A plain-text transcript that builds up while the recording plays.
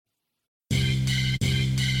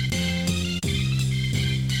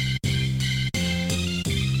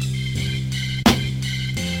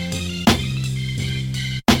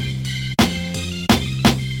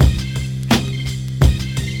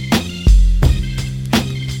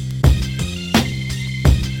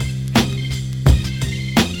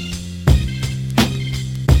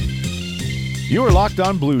You are Locked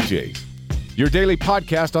On Blue Jays, your daily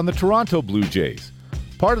podcast on the Toronto Blue Jays,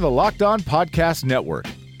 part of the Locked On Podcast Network,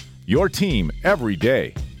 your team every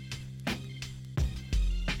day.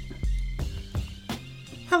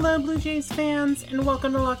 Hello, Blue Jays fans, and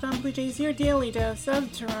welcome to Locked On Blue Jays, your daily dose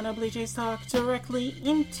of Toronto Blue Jays talk directly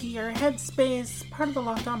into your headspace, part of the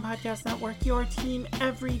Locked On Podcast Network, your team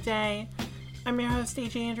every day. I'm your host,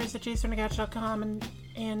 AJ Andrews at JaysFromTheCouch.com,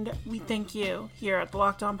 and we thank you here at the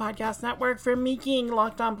Locked On Podcast Network for making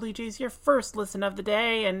Locked On Blue Jays your first listen of the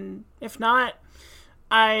day, and if not,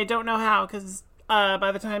 I don't know how, because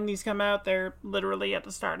by the time these come out, they're literally at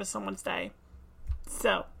the start of someone's day.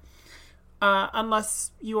 So,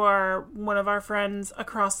 unless you are one of our friends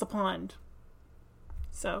across the pond.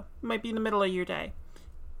 So, it might be in the middle of your day.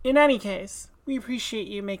 In any case, we appreciate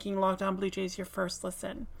you making Locked On Blue Jays your first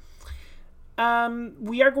listen.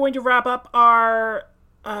 We are going to wrap up our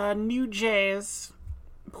New Jays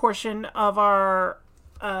portion of our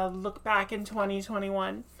look back in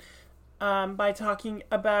 2021 by talking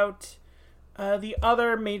about the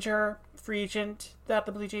other major free agent that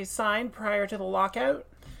the Blue Jays signed prior to the lockout.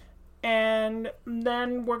 And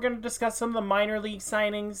then we're going to discuss some of the minor league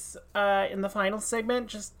signings in the final segment,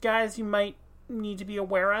 just guys you might need to be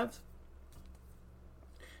aware of.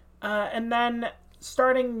 And then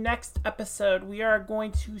starting next episode, we are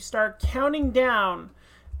going to start counting down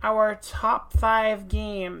our top 5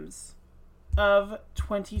 games of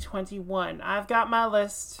 2021. I've got my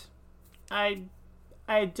list. I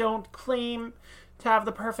don't claim to have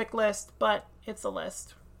the perfect list, but it's a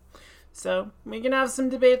list. So we can have some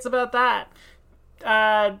debates about that.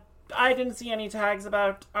 I didn't see any tags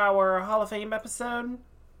about our Hall of Fame episode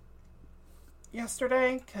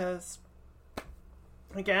yesterday, because,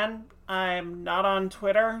 again, I'm not on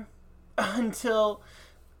Twitter until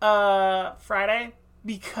Friday,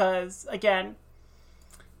 because, again,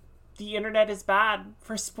 the internet is bad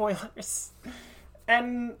for spoilers.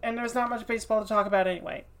 And there's not much baseball to talk about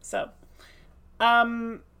anyway. So,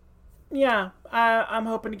 yeah, I'm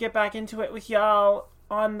hoping to get back into it with y'all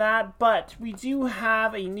on that. But we do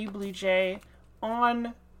have a new Blue Jay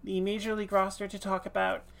on the Major League roster to talk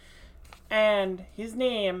about. And his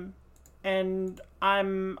name, and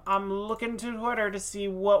I'm looking to Twitter to see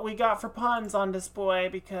what we got for puns on display,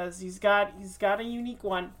 because he's got a unique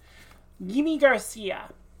one. Yimi Garcia.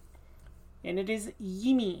 And it is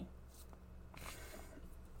Yimi.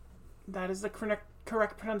 That is the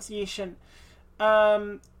correct pronunciation.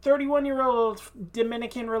 31-year-old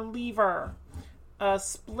Dominican reliever.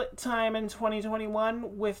 Split time in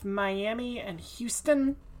 2021 with Miami and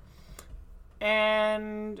Houston.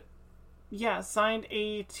 And yeah, signed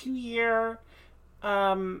a 2-year,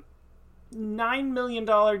 $9 million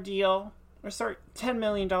deal. $10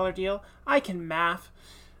 million deal. I can math.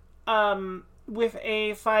 With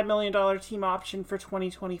a $5 million team option for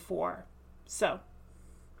 2024. So,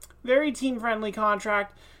 very team-friendly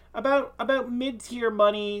contract. About mid-tier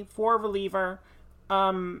money for a reliever.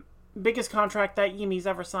 Biggest contract that Yimi's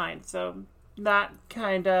ever signed. So, that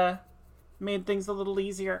kind of made things a little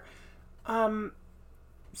easier.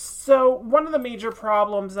 So, one of the major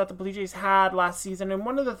problems that the Blue Jays had last season, and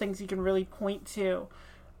one of the things you can really point to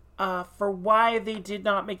for why they did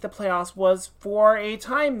not make the playoffs, was for a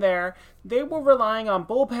time there, they were relying on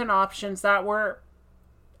bullpen options that were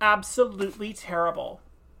absolutely terrible.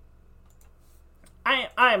 I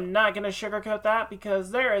am not going to sugarcoat that,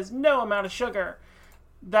 because there is no amount of sugar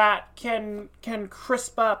that can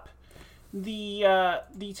crisp up the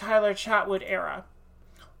Tyler Chatwood era,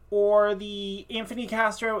 or the Anthony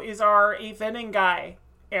Castro is our 8th inning guy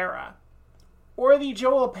era, or the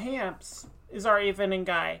Joel Pamps is our 8th inning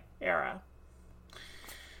guy era.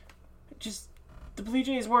 Just, the Blue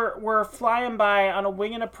Jays were flying by on a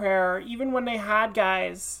wing and a prayer, even when they had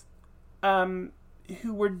guys who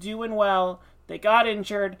were doing well. They got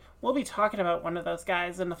injured. We'll be talking about one of those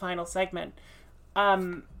guys in the final segment.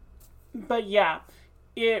 But yeah,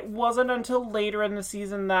 it wasn't until later in the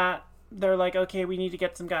season that they're like, okay, we need to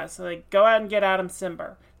get some guys. So they go out and get Adam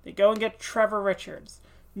Simber. They go and get Trevor Richards.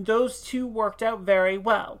 Those two worked out very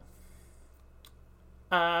well.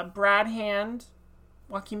 Brad Hand,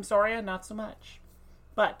 Joakim Soria, not so much.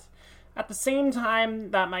 But at the same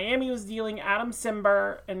time that Miami was dealing Adam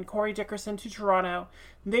Simber and Corey Dickerson to Toronto,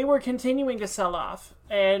 they were continuing to sell off.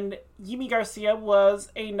 And Yimi Garcia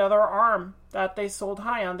was another arm that they sold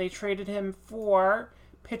high on. They traded him for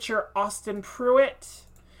pitcher Austin Pruitt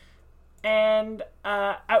and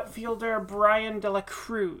outfielder Brian De La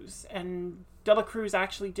Cruz. And De La Cruz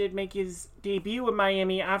actually did make his debut in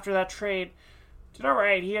Miami after that trade. Did all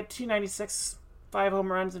right. He had 296, 5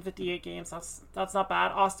 home runs in 58 games. That's not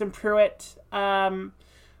bad. Austin Pruitt,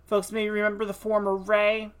 Folks may remember the former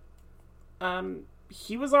Ray.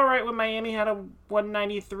 He was all right when Miami had a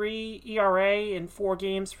 1.93 ERA in 4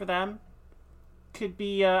 games for them. Could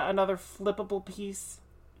be another flippable piece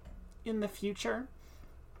in the future.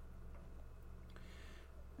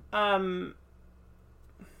 But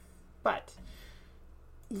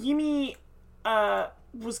Yimi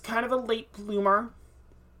was kind of a late bloomer.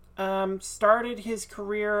 Started his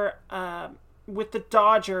career with the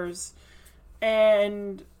Dodgers,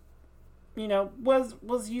 and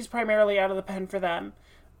was used primarily out of the pen for them.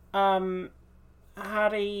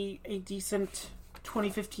 Had a decent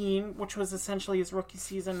 2015, which was essentially his rookie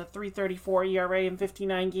season, a 3.34 ERA in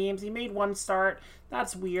 59 games. He made 1 start.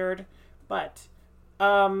 That's weird, but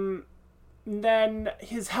then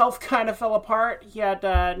his health kind of fell apart. He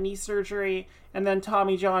had knee surgery and then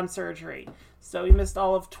Tommy John surgery, so he missed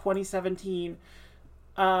all of 2017.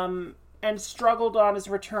 And struggled on his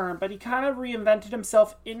return, but he kind of reinvented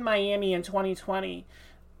himself in Miami in 2020.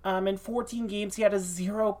 In 14 games, he had a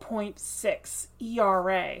 0.6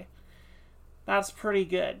 ERA. That's pretty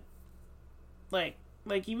good. Like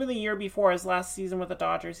even the year before, his last season with the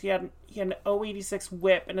Dodgers, he had an 0.86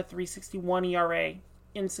 WHIP and a 3.61 ERA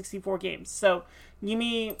in 64 games. So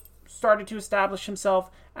Yimi started to establish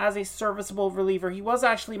himself as a serviceable reliever. He was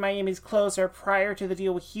actually Miami's closer prior to the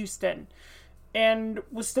deal with Houston, and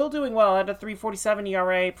was still doing well at a 3.47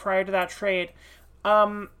 ERA prior to that trade.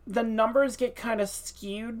 The numbers get kind of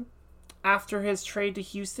skewed after his trade to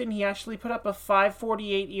Houston. He actually put up a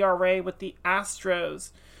 5.48 ERA with the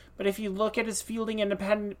Astros, but if you look at his fielding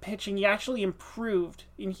independent pitching, he actually improved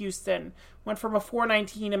in Houston. Went from a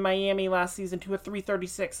 4.19 in Miami last season to a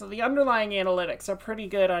 3.36, so the underlying analytics are pretty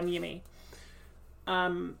good on Yimi.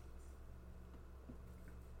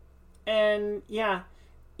 And yeah,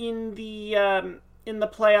 in the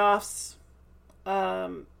playoffs,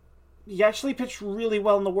 he actually pitched really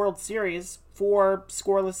well in the World Series. 4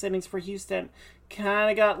 scoreless innings for Houston. Kind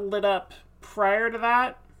of got lit up prior to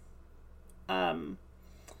that.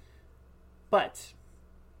 But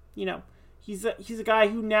he's a guy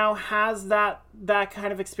who now has that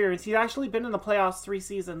kind of experience. He's actually been in the playoffs 3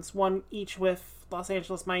 seasons, 1 each with Los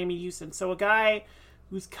Angeles, Miami, Houston. So a guy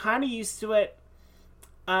who's kind of used to it.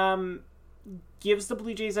 Gives the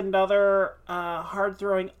Blue Jays another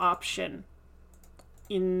hard-throwing option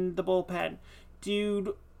in the bullpen.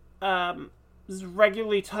 Dude is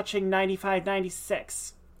regularly touching 95,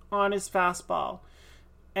 96 on his fastball.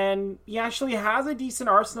 And he actually has a decent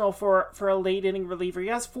arsenal for a late-inning reliever. He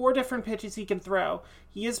has 4 different pitches he can throw.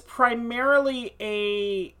 He is primarily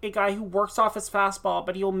a guy who works off his fastball,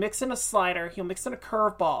 but he'll mix in a slider. He'll mix in a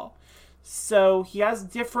curveball. So he has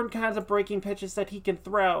different kinds of breaking pitches that he can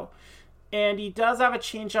throw. And he does have a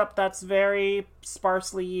changeup that's very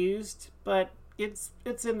sparsely used, but it's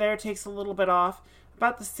in there, takes a little bit off.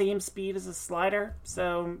 About the same speed as a slider,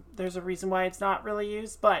 so there's a reason why it's not really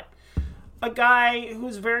used. But a guy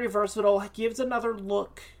who's very versatile, gives another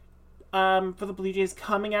look for the Blue Jays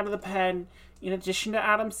coming out of the pen, in addition to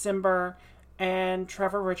Adam Cimber and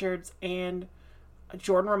Trevor Richards and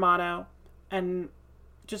Jordan Romano, and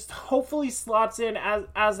just hopefully slots in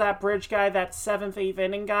as that bridge guy, that 7th, 8th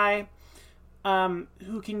inning guy,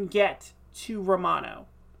 who can get to Romano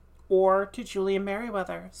or to Julian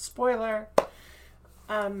Merryweather. Spoiler.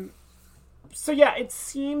 So yeah, it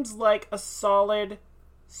seems like a solid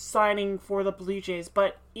signing for the Blue Jays,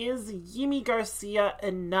 but is Yimi Garcia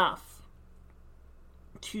enough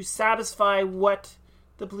to satisfy what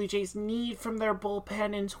the Blue Jays need from their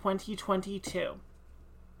bullpen in 2022?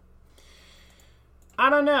 I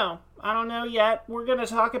don't know yet. We're going to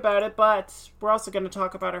talk about it, but we're also going to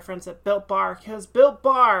talk about our friends at Built Bar, because Built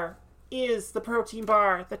Bar is the protein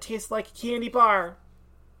bar that tastes like a candy bar.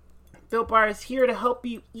 Built Bar is here to help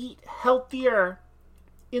you eat healthier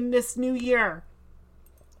in this new year.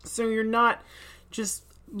 So you're not just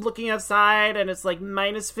looking outside and it's like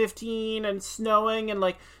minus 15 and snowing and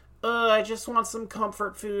like, I just want some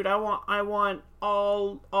comfort food. I want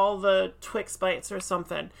all the Twix bites or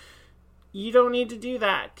something. You don't need to do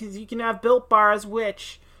that, because you can have Built Bars,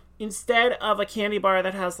 which instead of a candy bar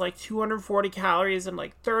that has like 240 calories and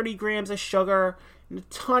like 30 grams of sugar and a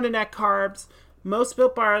ton of net carbs, most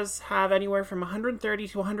Built Bars have anywhere from 130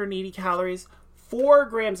 to 180 calories, 4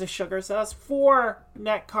 grams of sugar, so that's 4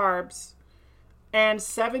 net carbs, and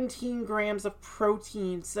 17 grams of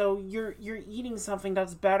protein. So you're eating something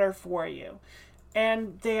that's better for you.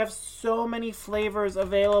 And they have so many flavors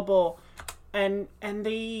available, and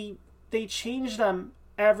they change them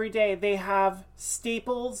every day. They have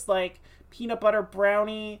staples like peanut butter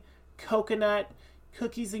brownie, coconut,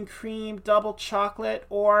 cookies and cream, double chocolate,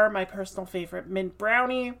 or my personal favorite, mint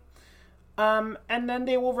brownie. And then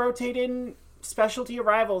they will rotate in specialty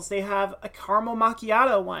arrivals. They have a caramel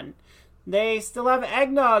macchiato one. They still have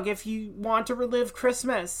eggnog if you want to relive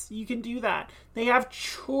Christmas. You can do that. They have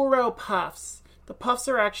churro puffs. The puffs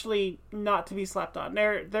are actually not to be slept on.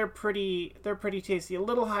 They're pretty tasty. A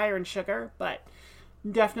little higher in sugar, but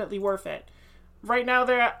definitely worth it. Right now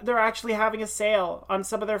they're actually having a sale on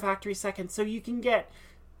some of their factory seconds, so you can get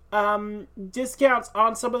discounts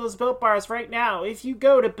on some of those Built bars right now. If you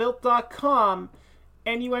go to Built.com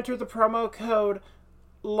and you enter the promo code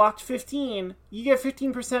LOCKED15, you get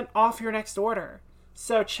 15% off your next order.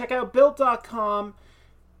 So check out Built.com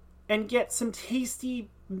and get some tasty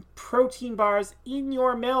protein bars in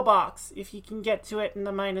your mailbox if you can get to it in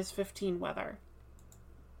the -15 weather.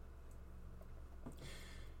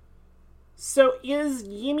 So is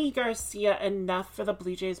Yimi Garcia enough for the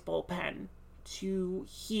Blue Jays bullpen to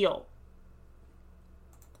heal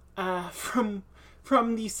from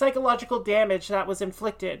the psychological damage that was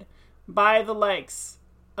inflicted by the likes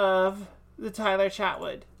of the Tyler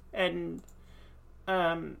Chatwood and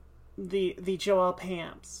the Joel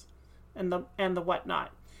Pams and the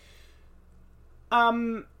whatnot?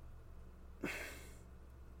 You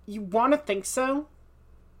want to think so?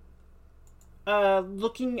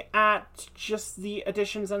 Looking at just the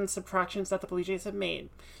additions and subtractions that the Blue Jays have made.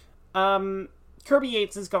 Kirby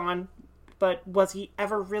Yates is gone, but was he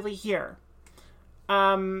ever really here?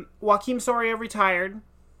 Joakim Soria retired.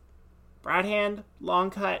 Brad Hand, long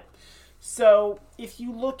cut. So, if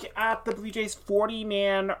you look at the Blue Jays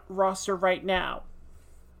 40-man roster right now,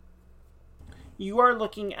 you are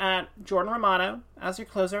looking at Jordan Romano as your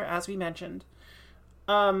closer, as we mentioned.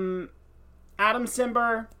 Adam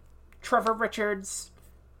Simber, Trevor Richards,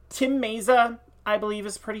 Tim Meza, I believe,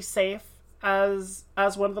 is pretty safe as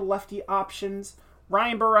one of the lefty options.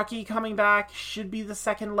 Ryan Borucki coming back, should be the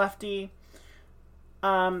second lefty.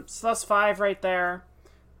 So that's 5 right there.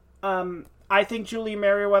 I think Julian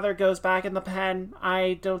Merriweather goes back in the pen.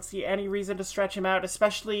 I don't see any reason to stretch him out,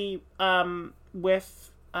 especially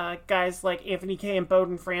with guys like Anthony Kay and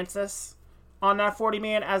Bowden Francis on that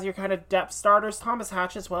 40-man as your kind of depth starters. Thomas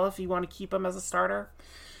Hatch as well, if you want to keep him as a starter.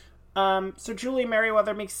 So Julian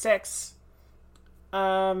Merriweather makes 6.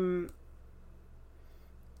 Yimi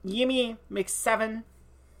makes 7.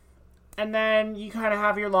 And then you kind of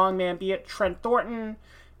have your long man, be it Trent Thornton,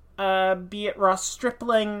 be it Ross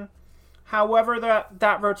Stripling, however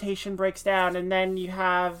that rotation breaks down. And then you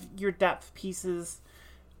have your depth pieces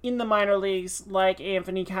in the minor leagues like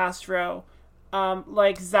Anthony Castro,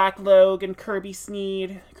 like Zach Logue and Kirby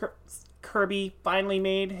Snead. Kirby finally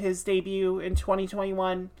made his debut in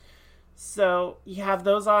 2021. So you have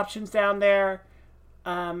those options down there.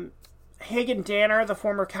 Hagen Danner, the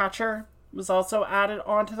former catcher, was also added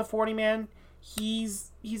onto the 40-man.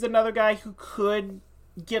 He's another guy who could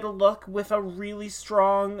get a look with a really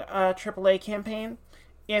strong AAA campaign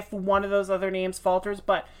if one of those other names falters.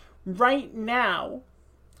 But right now,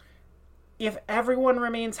 if everyone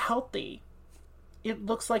remains healthy, it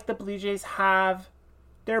looks like the Blue Jays have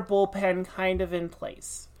their bullpen kind of in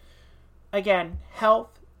place. Again,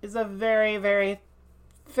 health is a very, very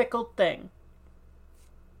fickle thing.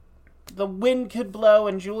 The wind could blow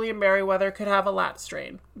and Julian Merriweather could have a lat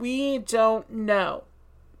strain. We don't know.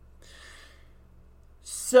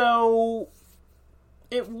 So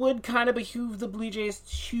it would kind of behoove the Blue Jays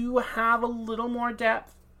to have a little more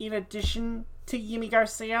depth in addition to Yimi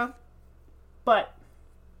Garcia. But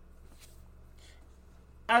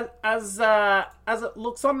as it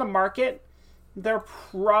looks on the market, they're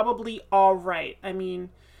probably all right. I mean,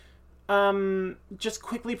 just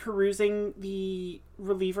quickly perusing the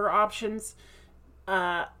reliever options,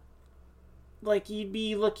 like you'd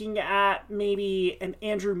be looking at maybe an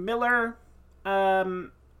Andrew Miller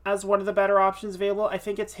as one of the better options available. I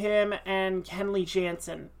think it's him and Kenley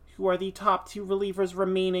Jansen, who are the top 2 relievers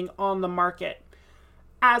remaining on the market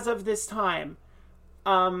as of this time.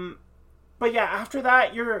 But yeah, after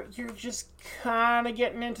that, you're just kind of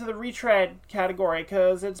getting into the retread category,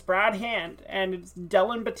 because it's Brad Hand and it's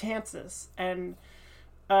Dellin Betances and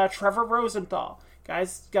Trevor Rosenthal,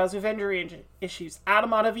 guys with injury issues. Adam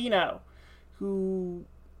Ottavino, who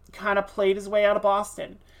kind of played his way out of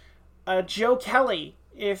Boston. Joe Kelly,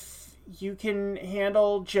 if you can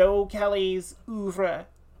handle Joe Kelly's oeuvre.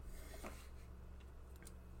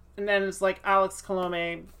 And then it's like Alex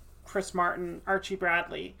Colome, Chris Martin, Archie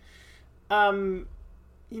Bradley.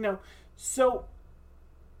 So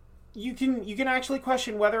you can actually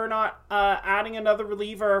question whether or not adding another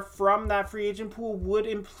reliever from that free agent pool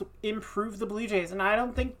would improve the Blue Jays, and I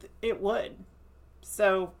don't think it would.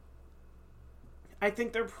 So I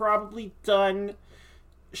think they're probably done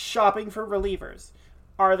shopping for relievers.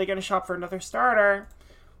 Are they going to shop for another starter?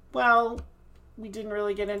 Well, we didn't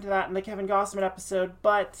really get into that in the Kevin Gausman episode,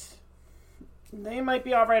 but they might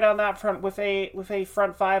be all right on that front with a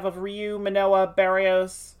front five of Ryu, Manoah,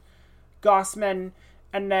 Barrios, Gausman,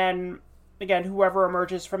 and then, again, whoever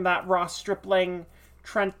emerges from that Ross Stripling,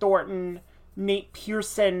 Trent Thornton, Nate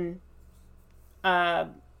Pearson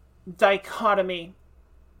dichotomy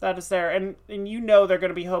that is there. And you know they're going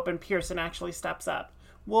to be hoping Pearson actually steps up.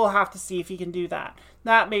 We'll have to see if he can do that.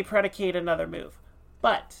 That may predicate another move.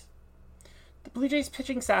 But the Blue Jays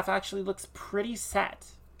pitching staff actually looks pretty set,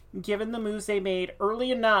 given the moves they made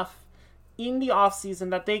early enough in the offseason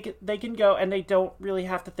that they can go and they don't really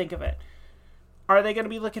have to think of it. Are they going to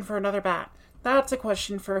be looking for another bat? That's a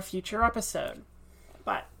question for a future episode.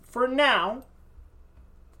 But for now,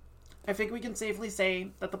 I think we can safely say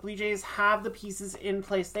that the Blue Jays have the pieces in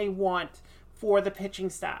place they want for the pitching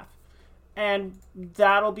staff. And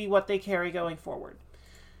that'll be what they carry going forward.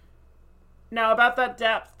 Now, about that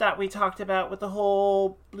depth that we talked about with the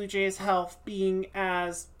whole Blue Jays health being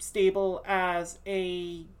as stable as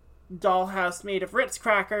a dollhouse made of Ritz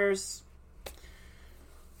crackers,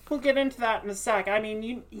 we'll get into that in a sec. I mean,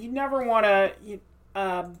 you never want to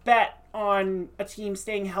bet on a team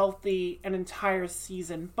staying healthy an entire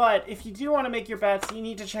season. But if you do want to make your bets, you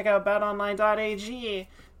need to check out betonline.ag,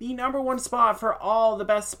 the number one spot for all the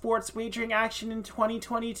best sports wagering action in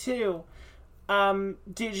 2022.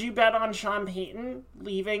 Did you bet on Sean Payton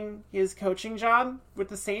leaving his coaching job with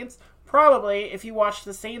the Saints? Probably. If you watched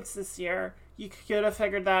the Saints this year, you could have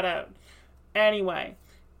figured that out. Anyway,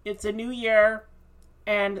 it's a new year,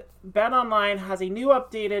 and BetOnline has a new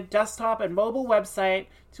updated desktop and mobile website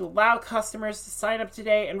to allow customers to sign up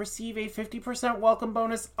today and receive a 50% welcome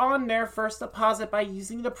bonus on their first deposit by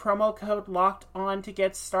using the promo code LOCKEDON to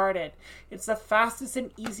get started. It's the fastest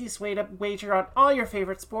and easiest way to wager on all your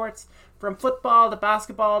favorite sports, from football to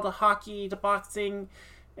basketball to hockey to boxing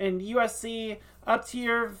and UFC, up to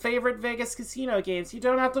your favorite Vegas casino games. You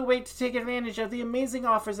don't have to wait to take advantage of the amazing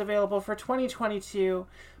offers available for 2022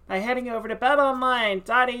 by heading over to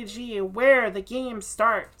betonline.ag, where the game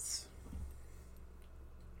starts.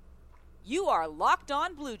 You are Locked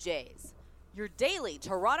On Blue Jays, your daily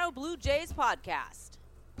Toronto Blue Jays podcast.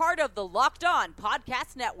 Part of the Locked On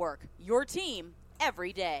Podcast Network, your team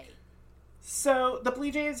every day. So the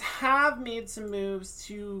Blue Jays have made some moves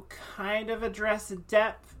to kind of address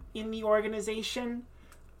depth in the organization.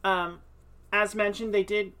 As mentioned, they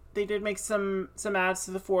did make some adds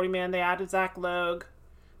to the 40-man. They added Zach Logue,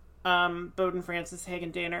 Bowden Francis,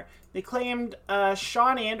 Hagen Danner. They claimed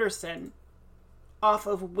Sean Anderson off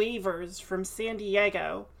of waivers from San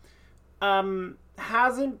Diego.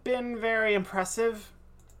 Hasn't been very impressive.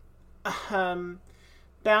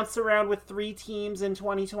 Bounced around with 3 teams in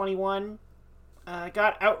 2021.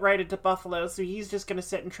 Got outrighted to Buffalo, so he's just going to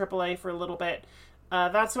sit in AAA for a little bit.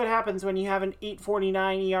 That's what happens when you have an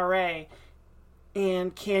 8.49 ERA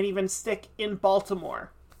and can't even stick in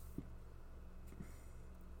Baltimore.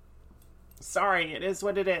 Sorry, it is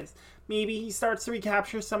what it is. Maybe he starts to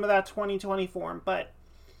recapture some of that 2020 form, but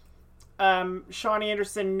Sean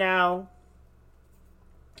Anderson now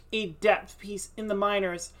a depth piece in the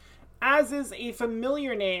minors, as is a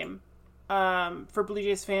familiar name for Blue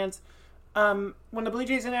Jays fans. When the Blue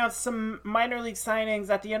Jays announced some minor league signings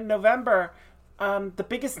at the end of November, the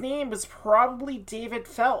biggest name was probably David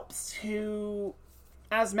Phelps, who,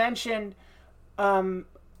 as mentioned,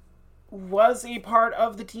 was a part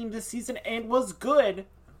of the team this season and was good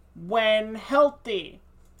when healthy.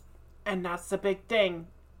 And that's the big thing.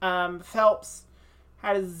 Phelps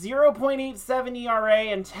had a 0.87 ERA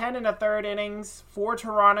in 10 1/3 innings for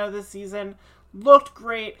Toronto this season. Looked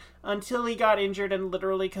great until he got injured and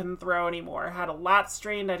literally couldn't throw anymore. Had a lat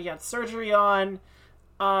strain that he had surgery on,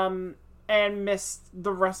 and missed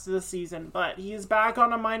the rest of the season. But he is back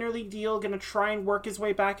on a minor league deal, going to try and work his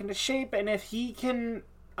way back into shape. And if he can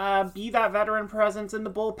be that veteran presence in the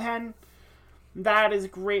bullpen, that is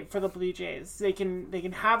great for the Blue Jays. They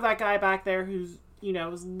can have that guy back there who's,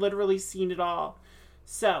 has literally seen it all.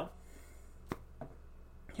 So,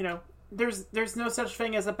 there's no such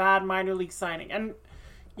thing as a bad minor league signing. And,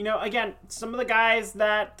 again, some of the guys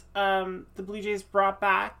that the Blue Jays brought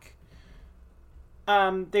back,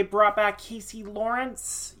 they brought back Casey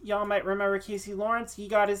Lawrence. Y'all might remember Casey Lawrence. He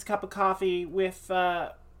got his cup of coffee with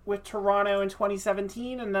Toronto in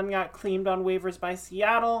 2017 and then got claimed on waivers by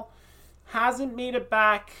Seattle. Hasn't made it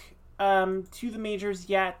back to the majors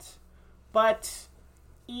yet, but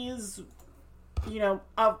is,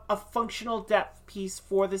 a functional depth piece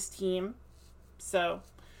for this team. So,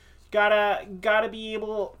 gotta be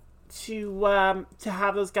able to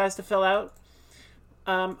have those guys to fill out.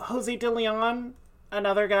 Jose De Leon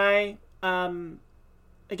another guy, again,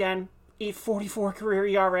 8.44 career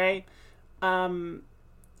ERA,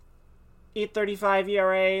 8.35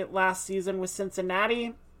 ERA last season with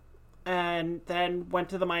Cincinnati, and then went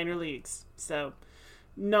to the minor leagues. So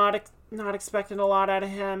not expecting a lot out of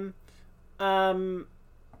him. And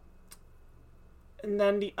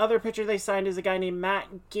then the other pitcher they signed is a guy named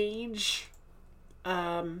Matt Gage.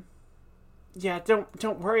 Don't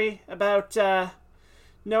worry about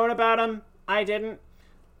knowing about him. I didn't.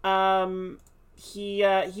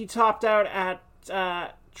 He topped out at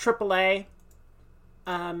AAA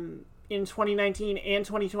in 2019 and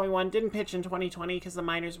 2021. Didn't pitch in 2020 because the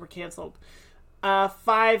minors were canceled.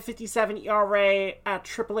 5.57 ERA at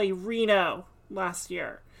AAA Reno last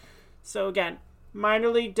year. So again, minor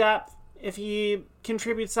league depth. If he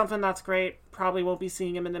contributes something, that's great. Probably won't be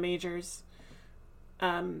seeing him in the majors.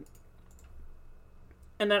 And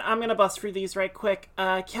then I'm going to bust through these right quick.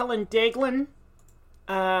 Kellen Daglin,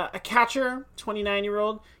 a catcher,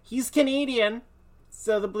 29-year-old. He's Canadian,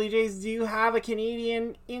 so the Blue Jays do have a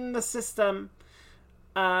Canadian in the system.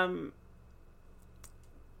 He had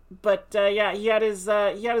his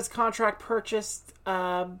contract purchased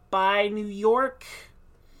by New York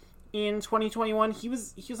in 2021. He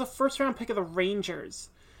was a first-round pick of the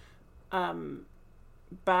Rangers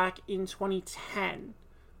back in 2010.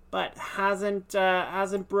 But hasn't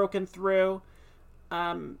broken through.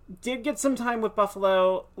 Did get some time with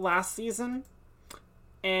Buffalo last season,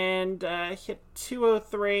 and hit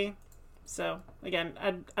 203. So again,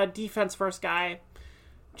 a defense first guy,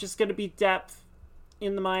 just going to be depth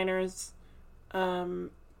in the minors. The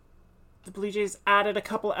Blue Jays added a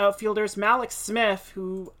couple outfielders. Malik Smith,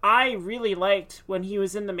 who I really liked when he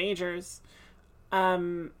was in the majors.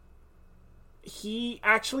 He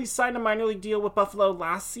actually signed a minor league deal with Buffalo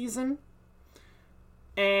last season,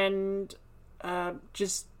 and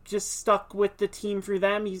just stuck with the team through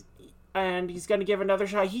them. He's going to give another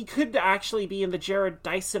shot. He could actually be in the Jared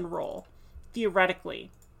Dyson role,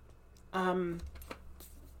 theoretically,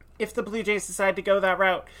 if the Blue Jays decide to go that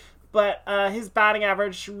route. But his batting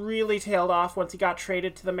average really tailed off once he got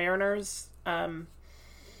traded to the Mariners.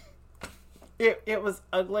 It was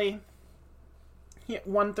ugly. He hit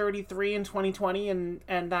 133 in 2020,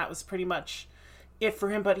 and that was pretty much it for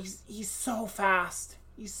him. But he's so fast.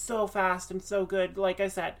 He's so fast and so good. Like I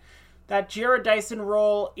said, that Jared Dyson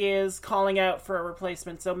role is calling out for a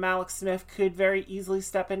replacement. So Malik Smith could very easily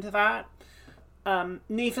step into that.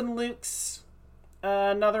 Nathan Lukes,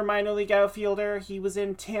 another minor league outfielder. He was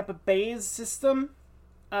in Tampa Bay's system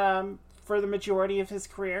for the majority of his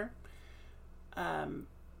career.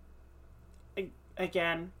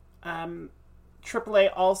 AAA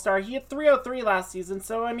All-Star. He hit 303 last season.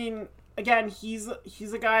 So, I mean, again, he's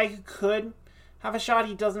a guy who could have a shot.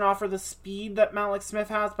 He doesn't offer the speed that Malik Smith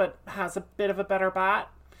has, but has a bit of a better bat.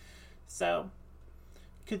 So,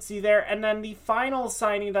 could see there. And then the final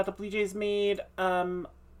signing that the Blue Jays made on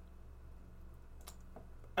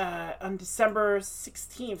December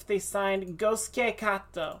 16th, they signed Gosuke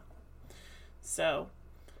Kato. So,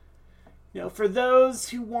 for those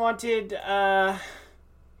who wanted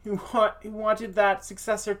who wanted that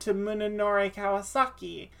successor to Munenori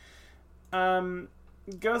Kawasaki,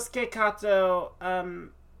 Gosuke Kato,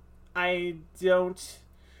 I don't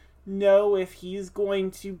know if he's going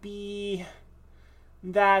to be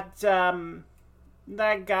that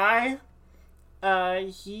guy.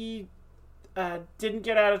 He didn't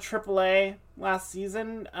get out of AAA last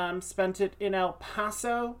season. Spent it in El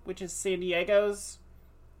Paso, which is San Diego's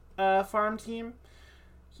farm team.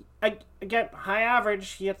 Again, high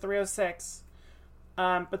average. He had 306.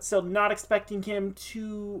 But still not expecting him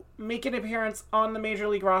to make an appearance on the Major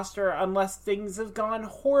League roster unless things have gone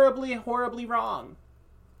horribly, horribly wrong.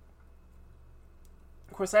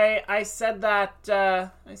 Of course, I said that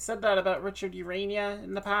about Richard Urania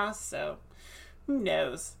in the past, so who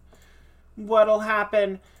knows what'll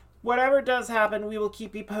happen. Whatever does happen, we will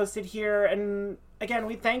keep you posted here. And again,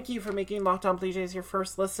 we thank you for making Locked On Blue Jays your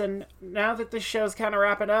first listen. Now that this show's kind of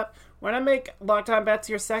wrapping up, why not make Locked On Bets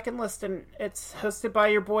your second listen? It's hosted by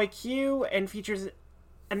your boy Q and features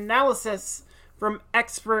analysis from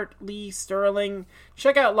expert Lee Sterling.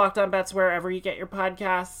 Check out Locked On Bets wherever you get your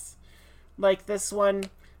podcasts, like this one.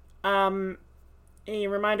 A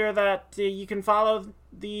reminder that you can follow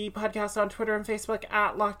the podcast on Twitter and Facebook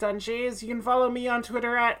at Locked On Jays. You can follow me on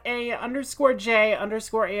Twitter at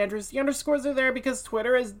 @A_J_Andrews. The underscores are there because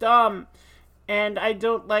Twitter is dumb. And I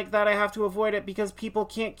don't like that I have to avoid it because people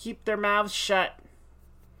can't keep their mouths shut.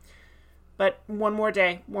 But one more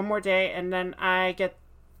day, and then I get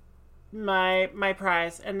my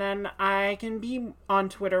prize. And then I can be on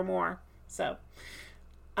Twitter more. So,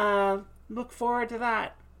 look forward to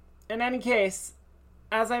that. In any case,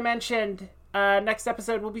 as I mentioned, next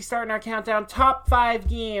episode we'll be starting our countdown, top 5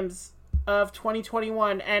 games of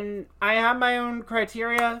 2021, and I have my own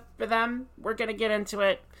criteria for them. We're going to get into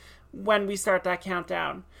it when we start that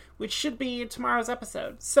countdown, which should be tomorrow's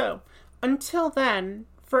episode. So, until then,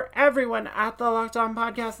 for everyone at the Locked On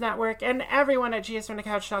Podcast Network and everyone at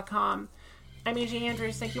GSFromTheCouch.com, I'm AJ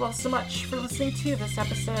Andrews. Thank you all so much for listening to this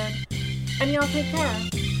episode, and y'all take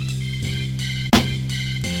care.